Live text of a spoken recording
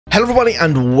Hello everybody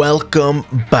and welcome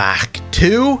back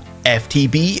to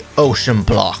FTB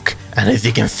OceanBlock. And as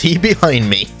you can see behind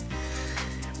me,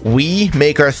 we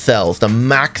make ourselves the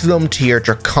maximum tier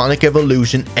Draconic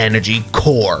Evolution Energy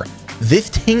Core. This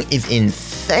thing is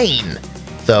insane,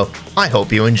 so I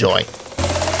hope you enjoy.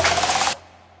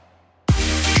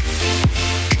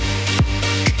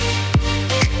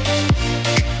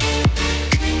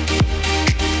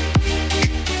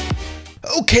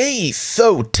 Okay,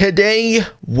 so today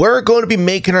we're going to be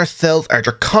making ourselves our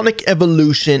Draconic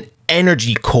Evolution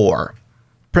Energy Core.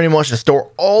 Pretty much to store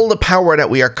all the power that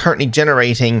we are currently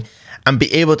generating and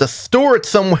be able to store it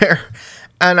somewhere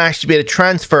and actually be able to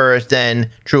transfer it then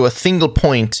through a single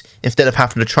point instead of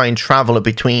having to try and travel it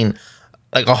between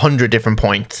like 100 different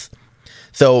points.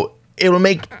 So it will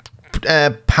make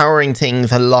powering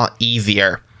things a lot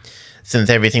easier since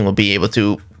everything will be able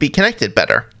to be connected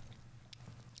better.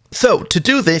 So, to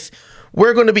do this,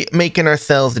 we're going to be making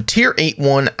ourselves the tier 8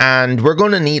 one, and we're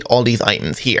going to need all these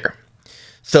items here.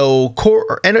 So,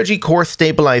 energy core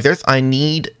stabilizers, I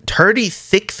need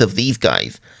 36 of these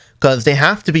guys, because they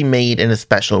have to be made in a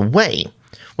special way,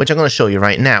 which I'm going to show you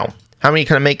right now. How many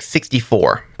can I make?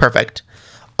 64. Perfect.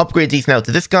 Upgrade these now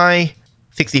to this guy.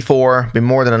 64, be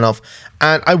more than enough.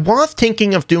 And I was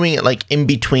thinking of doing it like in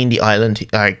between the island,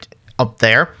 up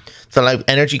there. So like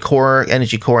energy core,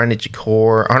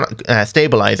 or not,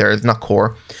 stabilizers, not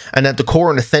core. And then the core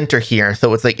in the center here,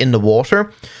 so it's like in the water.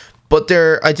 But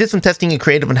I did some testing in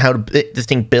creative on how this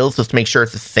thing builds just to make sure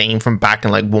it's the same from back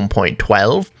in like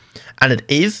 1.12. And it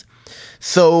is.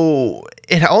 So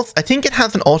it also, I think it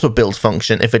has an auto build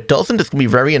function. If it doesn't, it's going to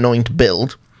be very annoying to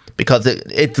build. Because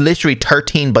it's literally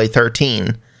 13 by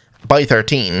 13 by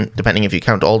 13, depending if you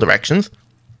count all directions.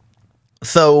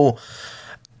 So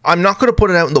I'm not going to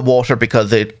put it out in the water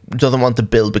because it doesn't want to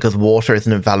build because water is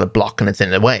an invalid block and it's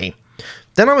in the way.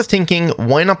 Then I was thinking,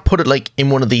 why not put it like in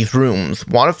one of these rooms?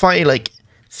 What if I like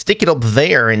stick it up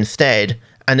there instead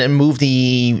and then move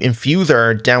the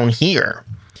infuser down here?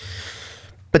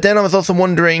 But then I was also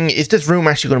wondering, is this room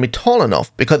actually going to be tall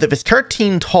enough? Because if it's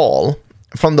 13 tall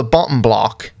from the bottom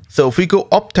block, so if we go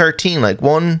up 13, like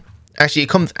one, actually it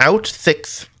comes out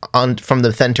 6 from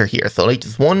the center here. So like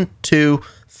just 1, 2,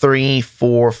 3,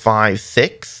 4, 5,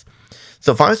 6.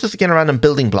 So if I was just to get a random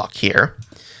building block here,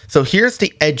 so here's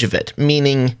the edge of it,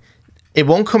 meaning it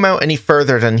won't come out any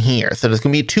further than here. So there's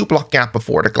going to be a 2 block gap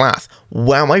before the glass.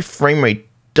 Wow, my frame rate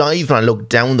dies when I look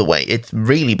down the way. It's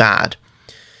really bad.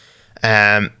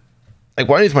 Like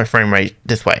why is my frame rate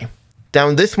this way?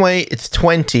 Down this way, it's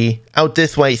 20. Out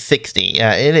this way, 60.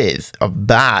 Yeah, it is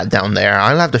bad down there.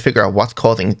 I'll have to figure out what's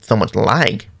causing so much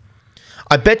lag.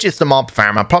 I bet you it's the mob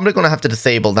farm. I'm probably going to have to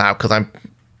disable that because I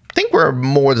think we're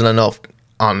more than enough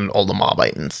on all the mob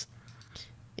items.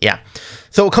 Yeah.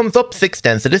 So it comes up 6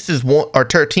 then. So this is 1 or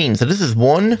 13. So this is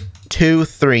 1, 2,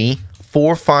 3,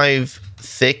 4, 5,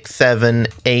 6, 7,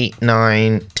 8,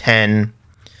 9, 10,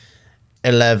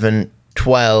 11,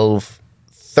 12,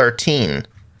 13.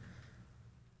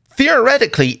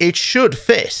 Theoretically, it should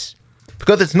fit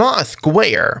because it's not a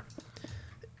square.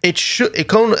 It's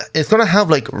going to have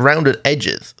like rounded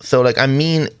edges. So like, I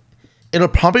mean, it'll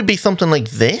probably be something like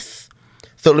this.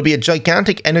 So it'll be a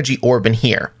gigantic energy orb in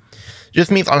here. Just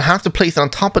means I'll have to place it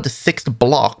on top of the 6th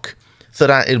block so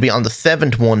that it'll be on the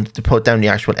 7th one to put down the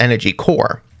actual energy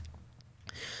core.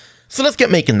 So let's get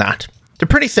making that. They're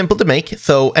pretty simple to make.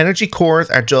 So energy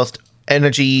cores are just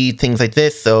energy things like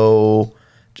this. So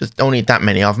just don't need that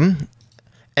many of them.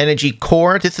 Energy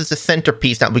core, this is the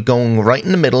centerpiece that will be going right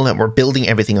in the middle and we're building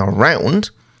everything around.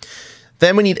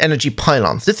 Then we need energy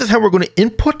pylons. This is how we're going to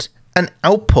input and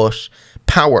output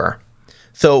power.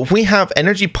 So if we have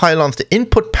energy pylons to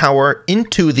input power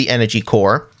into the energy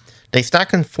core, they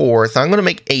stack in 4. So I'm going to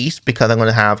make 8 because I'm going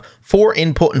to have 4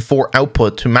 input and 4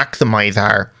 output to maximize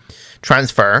our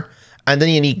transfer. And then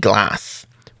you need glass.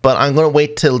 But I'm going to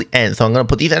wait till the end. So I'm going to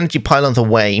put these energy pylons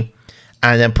away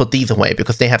and then put these away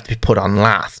because they have to be put on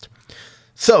last.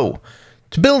 So,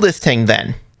 to build this thing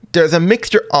then, there's a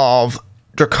mixture of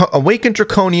Awakened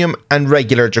Draconium and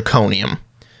regular Draconium.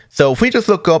 So if we just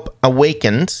look up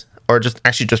Awakened, or just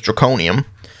Draconium,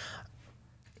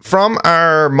 from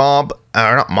our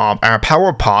our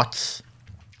power pots,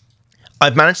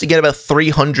 I've managed to get about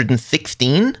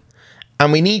 316,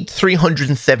 and we need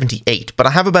 378, but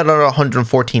I have about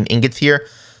 114 ingots here.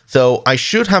 So I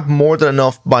should have more than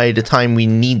enough by the time we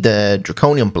need the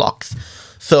Draconium blocks.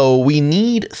 So we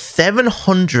need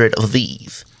 700 of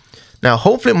these. Now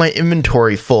hopefully my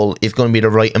inventory full is going to be the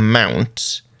right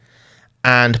amount.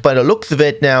 And by the looks of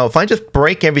it now, if I just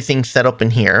break everything set up in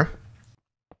here,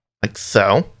 like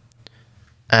so,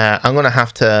 I'm going to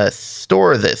have to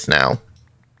store this now.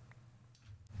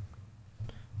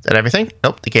 Is that everything?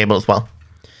 Nope, the cable as well.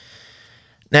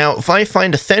 Now, if I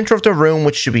find the center of the room,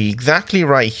 which should be exactly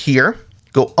right here,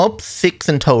 go up 6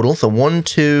 in total. So 1,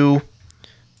 2,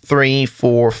 3,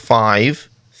 4, 5,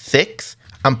 6,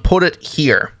 and put it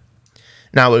here.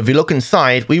 Now, if you look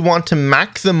inside, we want to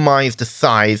maximize the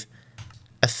size.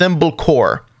 Assemble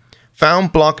core.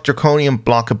 Found block, draconian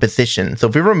block of position. So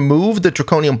if we remove the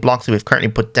draconian blocks that we've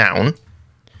currently put down,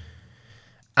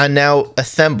 and now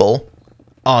assemble.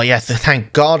 Oh yes,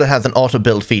 thank God it has an auto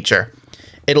build feature.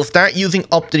 It'll start using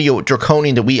up the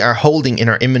draconian that we are holding in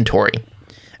our inventory.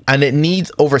 And it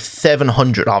needs over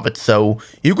 700 of it, so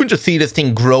you can just see this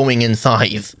thing growing in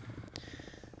size.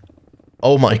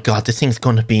 Oh my God, this thing's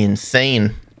going to be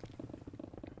insane.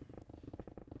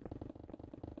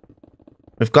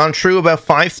 We've gone through about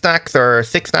 5 stacks or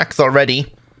 6 stacks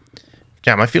already.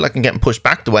 Damn, I feel like I'm getting pushed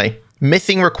back the way.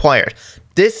 Missing required.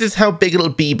 This is how big it'll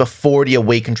be before the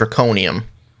awakened draconium.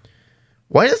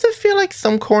 Why does it feel like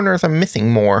some corners are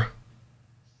missing more?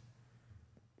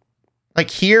 Like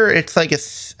here, it's like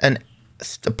a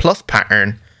plus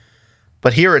pattern.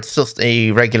 But here, it's just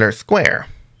a regular square.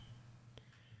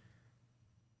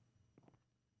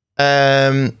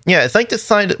 Yeah, it's like this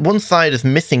side, one side is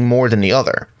missing more than the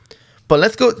other. But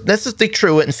let's just dig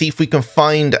through it and see if we can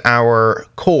find our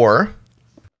core.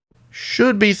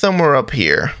 Should be somewhere up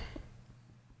here.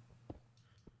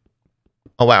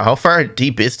 Oh wow, how far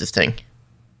deep is this thing?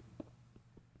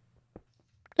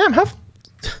 Damn, I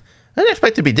didn't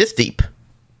expect it to be this deep.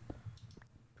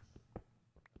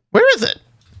 Where is it?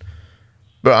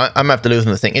 Bro, I'm gonna have to lose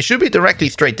this thing. It should be directly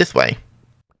straight this way.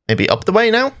 Maybe up the way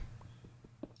now?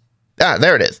 Ah,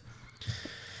 there it is.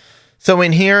 So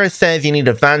in here it says you need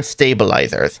advanced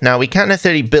stabilizers. Now we can't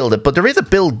necessarily build it, but there is a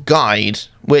build guide,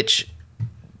 which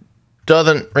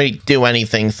doesn't really do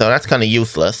anything, so that's kind of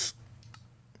useless.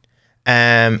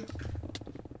 I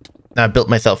built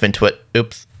myself into it.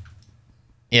 Oops.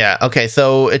 Yeah, okay,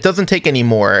 so it doesn't take any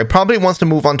more. It probably wants to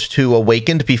move on to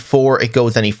Awakened before it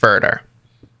goes any further.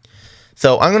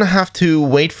 So I'm going to have to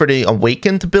wait for the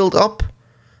Awakened to build up.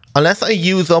 Unless I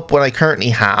use up what I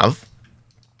currently have.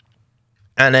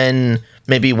 And then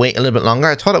maybe wait a little bit longer.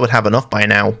 I thought I would have enough by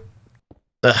now.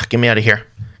 Ugh, get me out of here.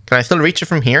 Can I still reach it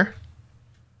from here?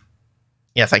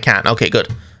 Yes, I can. Okay, good.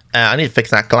 I need to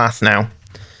fix that glass now.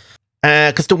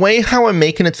 Because the way how I'm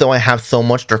making it so I have so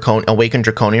much Awakened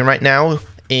Draconian right now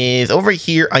is over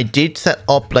here I did set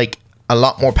up like a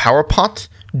lot more power pots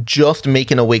just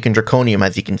making Awakened Draconium,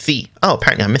 as you can see. Oh,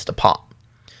 apparently I missed a pot.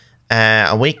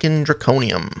 Awakened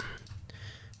Draconium.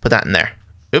 Put that in there.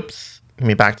 Oops. Give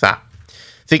me back that.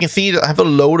 So you can see that I have a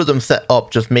load of them set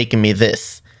up just making me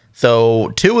this.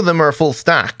 So 2 of them are a full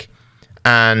stack.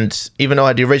 And even though I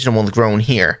had the original ones grown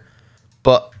here.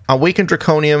 But Awakened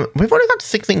Draconium, we've only got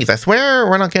 6 thingies. I swear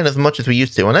we're not getting as much as we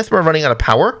used to. Unless we're running out of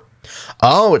power.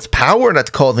 Oh, it's power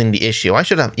that's causing the issue. I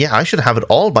should have it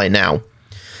all by now.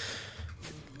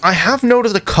 I have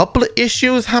noticed a couple of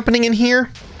issues happening in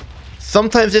here.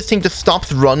 Sometimes this thing just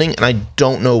stops running and I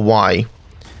don't know why.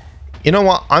 You know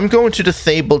what? I'm going to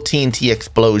disable TNT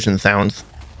explosion sounds.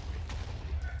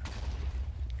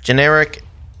 Generic.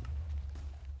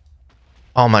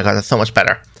 Oh my god, that's so much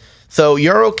better. So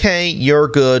you're okay, you're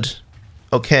good.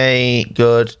 Okay,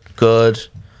 good, good.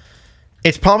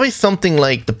 It's probably something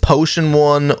like the potion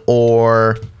one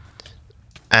or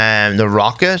the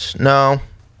rocket. No.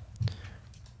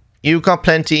 You got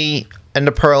plenty. And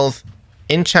the pearls.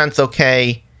 Enchant's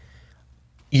okay.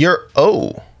 Even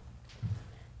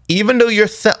though you're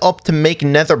set up to make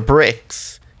nether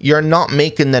bricks, you're not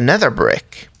making the nether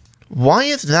brick. Why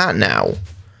is that now?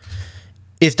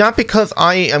 Is that because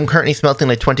I am currently smelting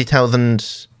like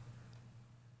 20,000?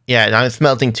 Yeah, I'm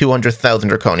smelting 200,000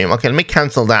 draconium. Okay, let me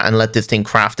cancel that and let this thing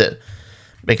craft it.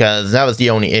 Because that was the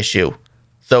only issue.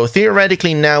 So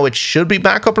theoretically now it should be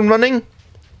back up and running.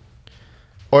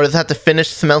 Or does it have to finish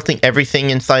smelting everything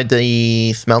inside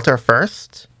the smelter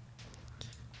first?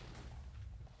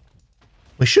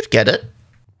 We should get it.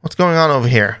 What's going on over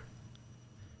here?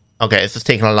 Okay, it's just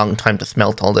taking a long time to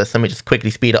smelt all this. Let me just quickly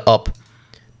speed it up.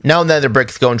 Now nether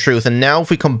brick's going through. So now if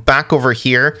we come back over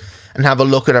here and have a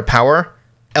look at our power.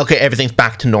 Okay, everything's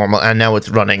back to normal and now it's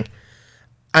running.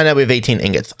 And now we have 18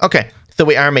 ingots. Okay, so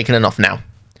we are making enough now.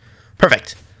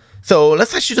 Perfect. So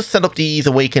let's actually just set up these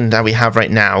awakened that we have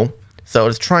right now. So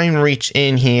let's try and reach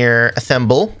in here.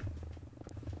 Assemble.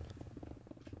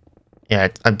 Yeah,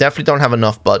 I definitely don't have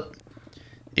enough, but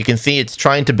you can see it's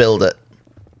trying to build it.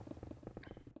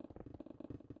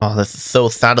 Oh, this is so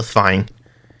satisfying.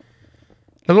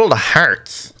 Look at all the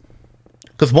hearts.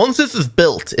 Because once this is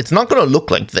built, it's not going to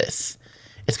look like this.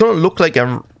 It's going to look like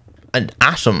an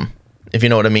atom. if you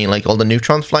know what I mean. Like all the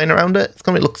neutrons flying around it. It's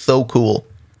going to look so cool.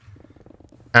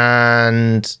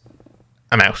 And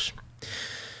I'm out.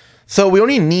 So we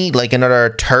only need like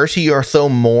another 30 or so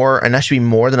more, and that should be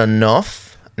more than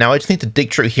enough. Now I just need to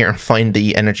dig through here and find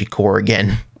the energy core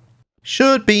again.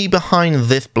 Should be behind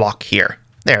this block here.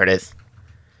 There it is.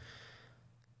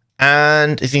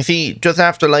 And as you can see, just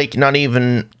after like not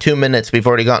even 2 minutes, we've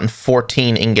already gotten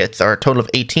 14 ingots, or a total of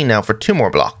 18 now for 2 more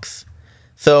blocks.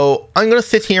 So I'm going to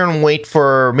sit here and wait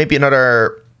for maybe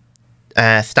another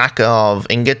stack of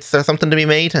ingots or something to be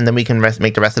made, and then we can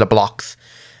make the rest of the blocks.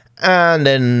 And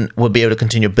then we'll be able to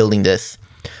continue building this.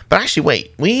 But actually,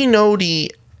 wait. We know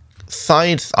the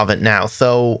sides of it now.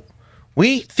 So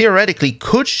we theoretically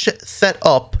could set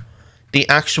up the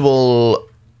actual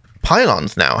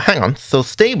pylons now. Hang on. So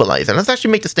stabilizer. Let's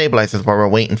actually make the stabilizers while we're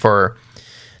waiting for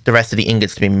the rest of the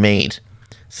ingots to be made.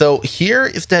 So here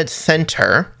is dead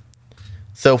center.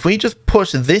 So if we just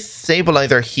push this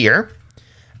stabilizer here.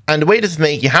 And the way this is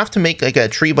made, you have to make like a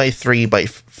 3x3 by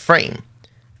frame.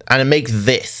 And it makes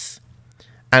this.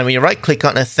 And when you right click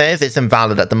on it, it says it's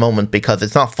invalid at the moment because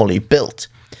it's not fully built.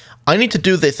 I need to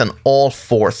do this on all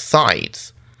 4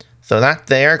 sides. So that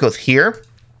there goes here.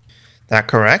 That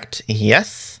correct?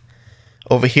 Yes.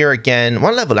 Over here again.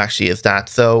 What level actually is that?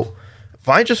 So if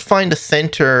I just find the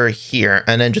center here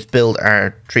and then just build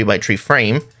our 3x3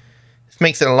 frame, this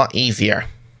makes it a lot easier.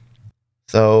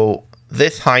 So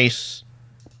this height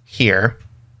here.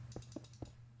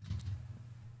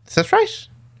 Is this right?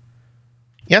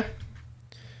 Yeah.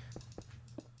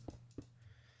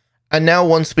 And now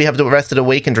once we have the rest of the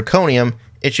awakened draconium,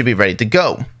 it should be ready to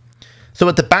go. So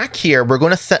at the back here, we're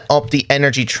going to set up the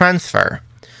energy transfer.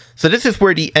 So this is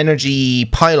where the energy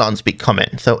pylons come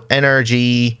in. So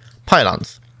energy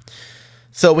pylons.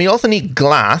 So we also need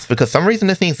glass, because for some reason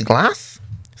this needs glass.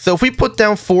 So if we put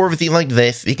down 4 of these like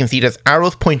this, you can see there's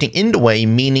arrows pointing in the way,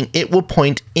 meaning it will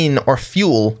point in or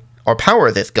fuel or power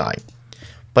this guy.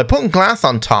 By putting glass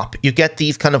on top, you get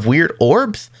these kind of weird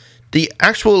orbs. The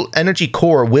actual energy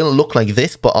core will look like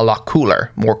this, but a lot cooler,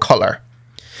 more color.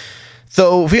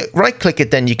 So if we right click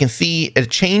it, then you can see it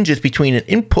changes between an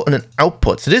input and an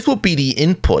output. So this will be the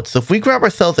input. So if we grab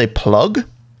ourselves a plug,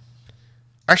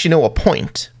 actually no, a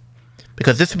point,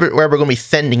 because this is where we're going to be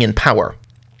sending in power.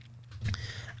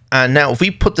 And now if we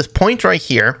put this point right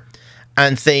here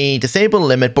and say disable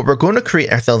limit, but we're going to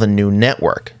create ourselves a new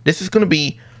network. This is going to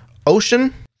be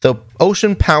ocean. So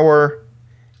ocean power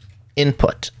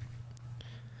input.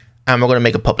 And we're going to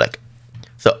make it public.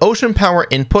 So ocean power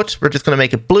input, we're just going to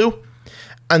make it blue.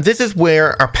 And this is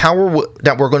where our power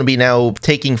that we're going to be now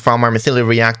taking from our mycelial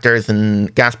reactors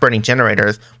and gas burning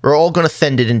generators, we're all going to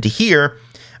send it into here.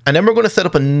 And then we're going to set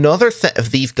up another set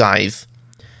of these guys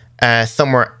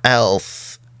somewhere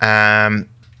else.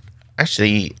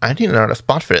 Actually, I need another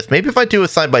spot for this. Maybe if I do it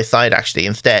side by side actually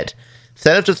instead.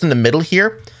 Instead of just in the middle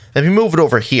here, let me move it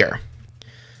over here.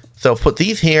 So put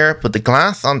these here, put the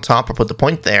glass on top, or put the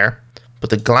point there,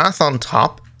 put the glass on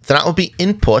top. So that will be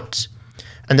input.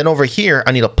 And then over here,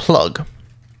 I need a plug.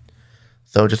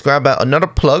 So just grab out another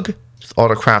plug, just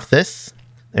autocraft this.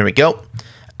 There we go.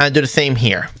 And do the same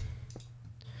here.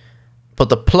 Put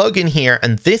the plug in here,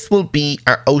 and this will be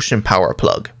our ocean power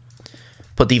plug.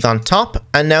 Put these on top,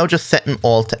 and now just set them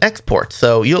all to export.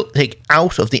 So you'll take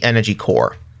out of the energy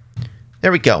core.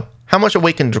 There we go. How much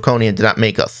awakened draconium did that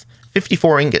make us?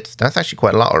 54 ingots. That's actually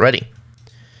quite a lot already.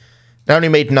 I only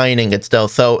made 9 ingots though,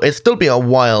 so it'll still be a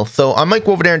while. So I might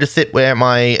go over there and just sit with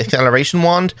my acceleration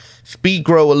wand, speed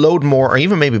grow a load more, or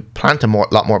even maybe plant a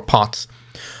lot more pots.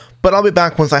 But I'll be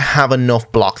back once I have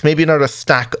enough blocks. Maybe another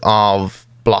stack of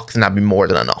blocks, and that'd be more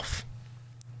than enough.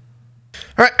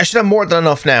 Alright, I should have more than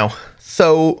enough now.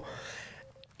 So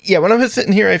yeah, when I was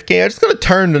sitting here AFK, I just kind of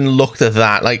turned and looked at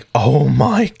that like, oh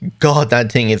my god, that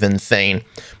thing is insane.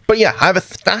 But yeah, I have a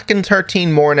stack and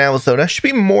 13 more now, so that should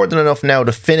be more than enough now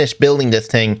to finish building this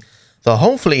thing. So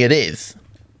hopefully it is.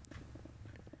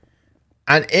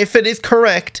 And if it is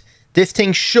correct, this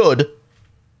thing should...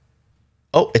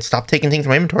 Oh, it stopped taking things from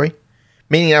my inventory.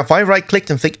 Meaning now if I right clicked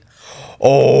and think,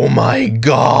 oh my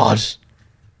god.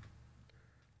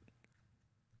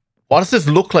 What does this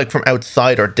look like from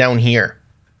outside or down here?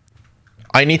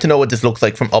 I need to know what this looks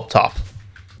like from up top.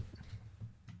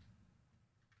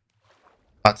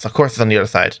 Of course it's on the other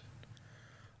side.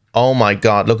 Oh my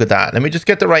god, look at that. Let me just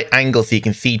get the right angle so you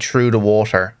can see through the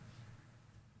water.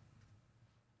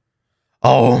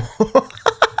 Oh.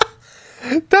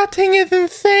 That thing is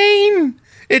insane.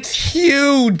 It's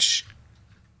huge.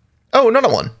 Oh, another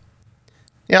one.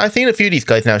 Yeah, I've seen a few of these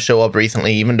guys now show up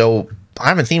recently, even though I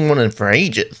haven't seen one in for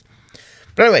ages.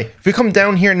 But anyway, if we come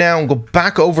down here now and go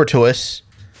back over to it.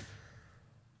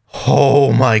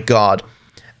 Oh my god.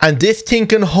 And this thing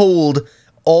can hold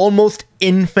almost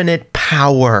infinite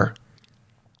power.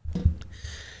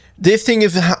 This thing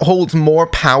holds more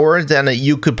power than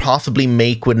you could possibly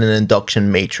make with an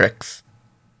induction matrix.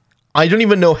 I don't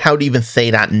even know how to even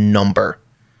say that number.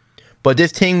 But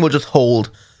this thing will just hold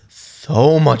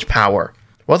so much power.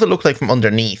 What does it look like from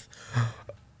underneath?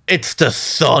 It's the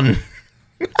sun.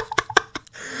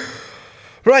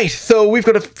 Right, so we've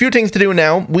got a few things to do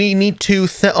now. We need to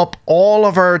set up all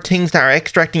of our things that are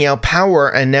extracting out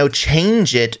power and now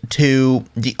change it to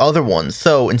the other ones.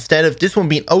 So instead of this one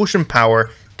being ocean power,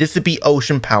 this would be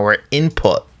ocean power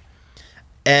input.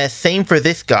 Same for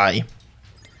this guy.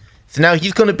 So now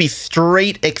he's going to be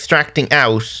straight extracting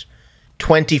out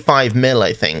 25 mil,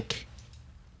 I think.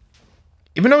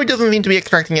 Even though he doesn't seem to be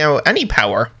extracting out any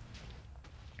power.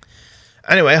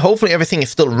 Anyway, hopefully everything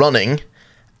is still running.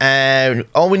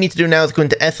 All we need to do now is go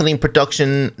into ethylene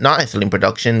production, not ethylene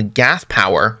production, gas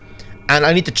power. And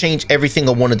I need to change every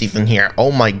single one of these in here.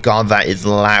 Oh my god, that is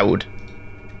loud.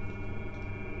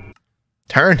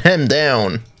 Turn him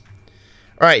down.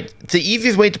 Alright, the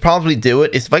easiest way to probably do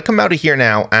it is if I come out of here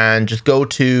now and just go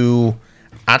to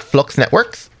add flux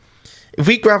networks. If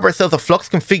we grab ourselves a flux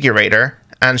configurator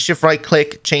and shift right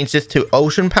click, change this to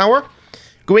ocean power.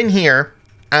 Go in here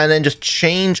and then just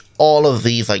change all of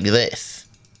these like this.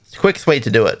 It's the quickest way to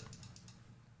do it.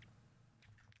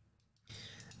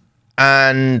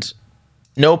 And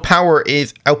no power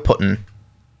is outputting.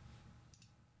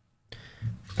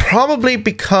 Probably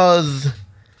because...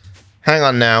 Hang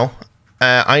on now.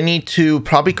 I need to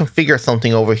probably configure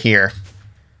something over here.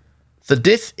 So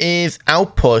this is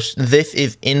output. This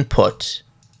is input.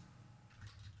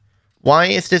 Why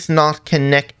is this not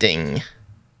connecting?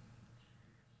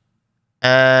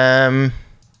 Are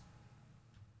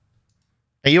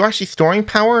you actually storing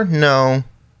power? No.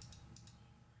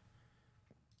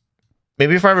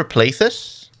 Maybe if I replace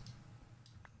it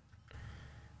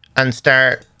and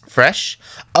start fresh.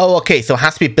 Oh, okay. So it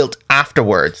has to be built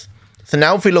afterwards. So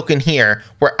now if we look in here,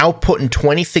 we're outputting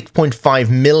 26.5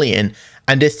 million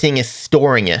and this thing is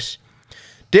storing it.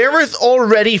 There is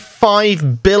already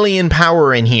 5 billion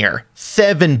power in here.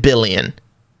 7 billion.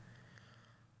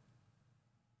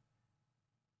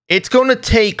 It's going to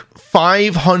take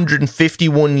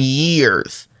 551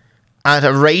 years at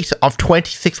a rate of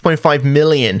 26.5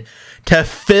 million to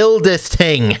fill this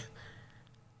thing.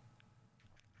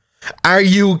 Are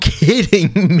you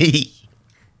kidding me?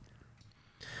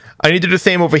 I need to do the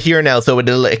same over here now so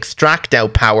it'll extract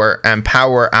out power and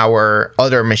power our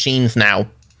other machines now.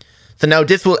 So now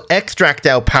this will extract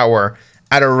out power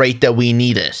at a rate that we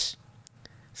need it.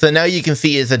 So now you can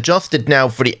see it's adjusted now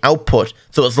for the output.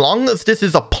 So as long as this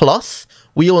is a plus,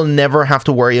 we will never have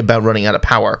to worry about running out of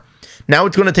power. Now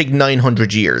it's going to take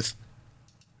 900 years.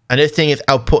 And this thing is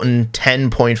outputting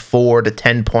 10.4 to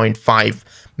 10.5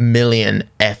 million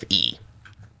FE.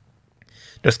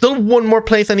 There's still one more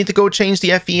place I need to go change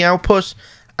the FE output,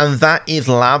 and that is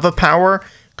lava power.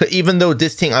 Even though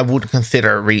this thing I wouldn't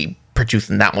consider really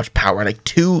producing that much power, like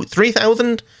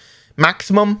 3,000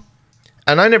 maximum.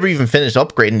 And I never even finished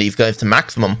upgrading these guys to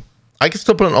maximum. I can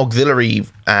still put an auxiliary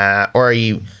or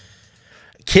a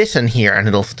kit in here and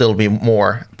it'll still be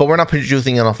more. But we're not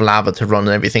producing enough lava to run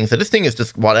and everything. So this thing is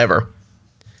just whatever.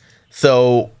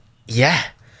 So, yeah.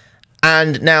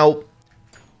 And now,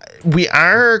 we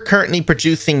are currently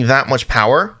producing that much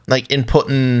power. Like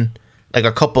inputting like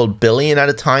a couple billion at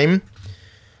a time.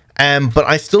 But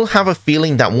I still have a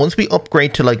feeling that once we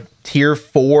upgrade to like tier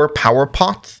 4 power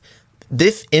pots,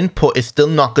 this input is still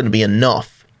not going to be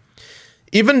enough.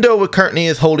 Even though it currently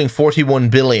is holding 41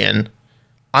 billion,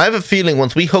 I have a feeling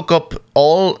once we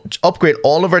upgrade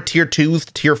all of our tier 2s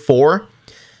to tier 4,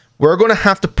 we're going to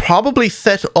have to probably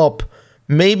set up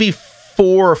maybe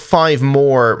 4 or 5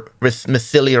 more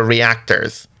mycelial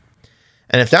reactors.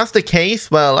 And if that's the case,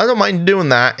 well, I don't mind doing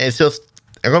that. It's just,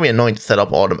 they're going to be annoying to set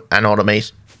up and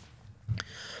automate.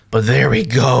 But there we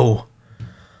go.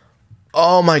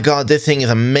 Oh my god, this thing is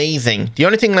amazing. The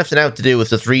only thing left now to do is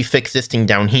just refix this thing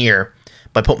down here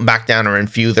by putting back down our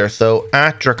infuser. So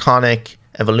at Draconic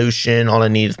Evolution, all I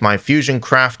need is my fusion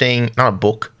crafting, not a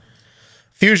book.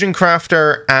 Fusion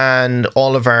crafter and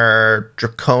all of our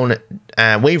Draconic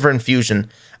Waver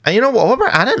infusion. And you know what, while we're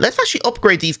at it, let's actually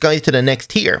upgrade these guys to the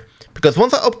next tier. Because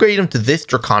once I upgrade them to this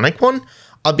Draconic one,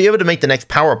 I'll be able to make the next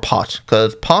power pot.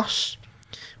 Because pot,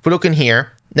 if we look in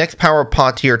here, next power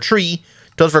pot tier 3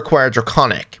 does require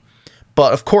Draconic.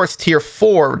 But of course tier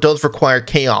 4 does require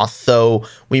Chaos, so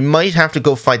we might have to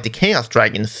go fight the Chaos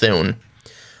Dragon soon.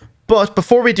 But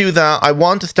before we do that, I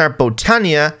want to start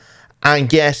Botania and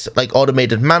get like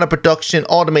automated mana production,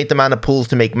 automate the mana pools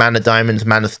to make mana diamonds,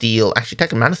 mana steel. Actually,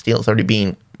 technically mana steel is already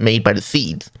being made by the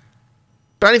seeds.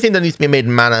 But anything that needs to be made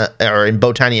in mana or in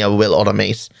Botania will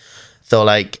automate. So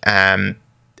like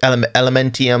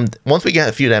Elementium, once we get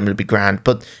a few of them it'll be grand.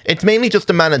 But it's mainly just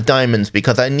the mana diamonds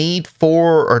because I need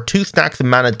 4 or 2 stacks of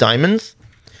mana diamonds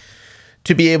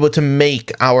to be able to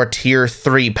make our tier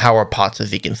 3 power pots,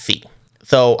 as you can see.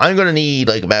 So I'm going to need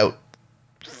like about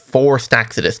 4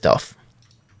 stacks of this stuff.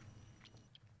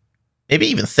 Maybe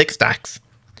even 6 stacks.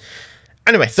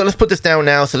 Anyway, so let's put this down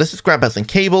now. So let's just grab out some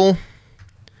cable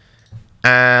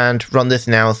and run this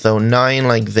now. So 9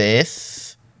 like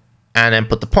this, and then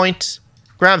put the point,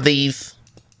 grab these,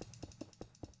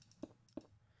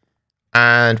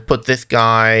 and put this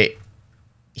guy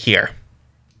here.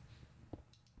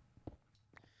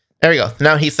 There we go.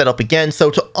 Now he's set up again.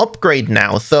 So to upgrade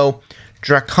now, so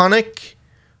Draconic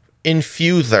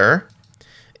Infuser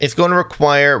is going to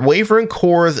require Wavering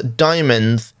Cores,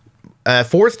 Diamonds,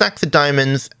 4 stacks of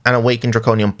Diamonds, and Awakened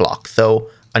Draconian blocks. So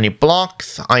I need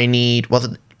blocks. I need, was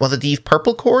it these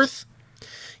purple cores?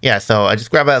 Yeah, so I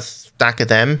just grab a stack of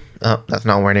them. Oh, that's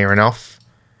nowhere near enough.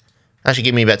 That should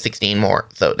give me about 16 more.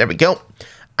 So there we go.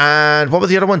 And what was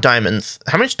the other one? Diamonds.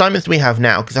 How much diamonds do we have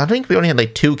now? Because I think we only had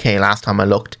like 2k last time I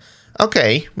looked.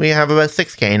 Okay, we have about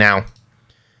 6k now.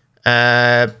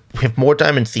 We have more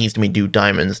diamond seeds than we do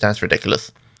diamonds. That's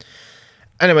ridiculous.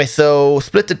 Anyway, so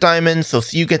split the diamonds. So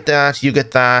you get that, you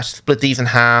get that. Split these in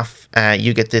half.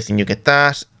 You get this and you get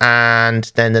that.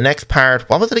 And then the next part,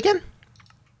 what was it again?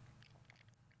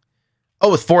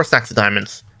 Oh, it's 4 stacks of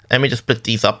diamonds. Let me just split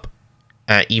these up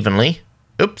evenly.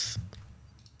 Oops.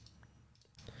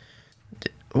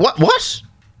 What?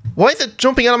 Why is it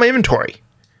jumping out of my inventory?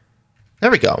 There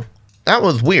we go. That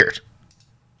was weird.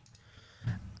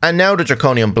 And now the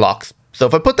Draconian blocks. So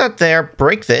if I put that there,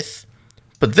 break this,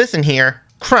 put this in here,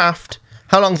 craft,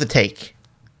 how long does it take?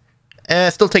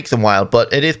 It still takes a while,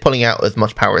 but it is pulling out as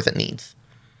much power as it needs.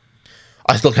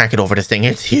 I still can't get over this thing.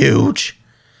 It's huge.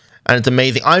 And it's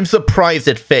amazing. I'm surprised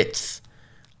it fits.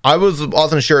 I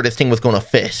wasn't sure this thing was going to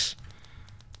fit.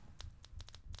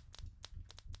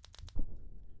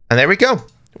 And there we go.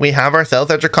 We have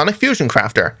ourselves a Draconic Fusion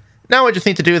Crafter. Now I just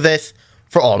need to do this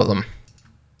for all of them.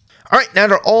 Alright, now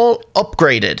they're all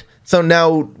upgraded. So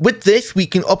now with this, we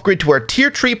can upgrade to our tier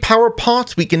 3 power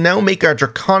pots. We can now make our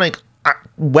Draconic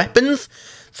weapons.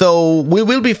 So we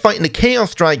will be fighting the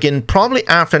Chaos Dragon probably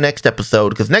after next episode.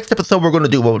 Because next episode we're going to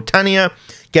do Botania.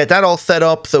 Get that all set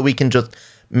up so we can just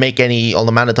make all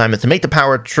the mana diamonds to make the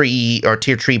power 3 or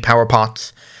tier 3 power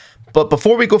pots. But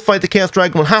before we go fight the Chaos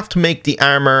Dragon, we'll have to make the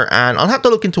armor, and I'll have to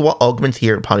look into what augments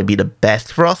here would probably be the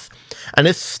best for us. And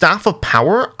this Staff of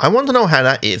Power, I want to know how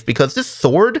that is, because this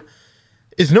sword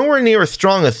is nowhere near as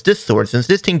strong as this sword, since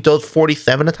this thing does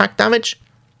 47 attack damage.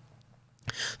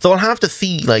 So I'll have to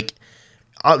see, like,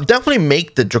 I'll definitely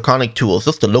make the Draconic tools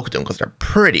just to look at them, because they're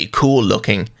pretty cool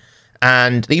looking.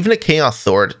 And even a Chaos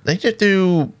Sword, they just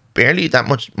do barely that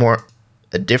much more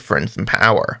a difference in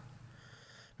power.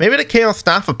 Maybe the Chaos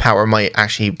Staff of Power might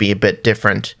actually be a bit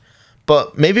different.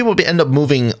 But maybe we'll end up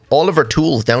moving all of our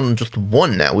tools down to just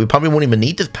one now. We probably won't even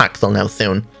need this pack till now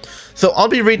soon. So I'll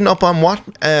be reading up on what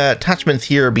attachments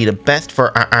here will be the best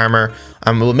for our armor.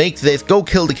 And we'll make this, go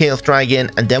kill the Chaos Dragon,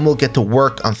 and then we'll get to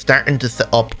work on starting to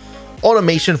set up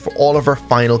automation for all of our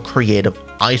final creative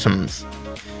items.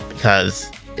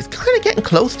 Because it's kind of getting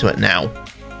close to it now.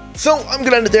 So I'm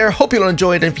going to end it there. Hope you all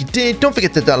enjoyed. And if you did, don't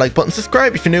forget to hit that like button.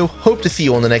 Subscribe if you're new. Hope to see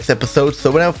you on the next episode.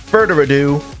 So without further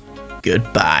ado,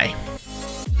 goodbye.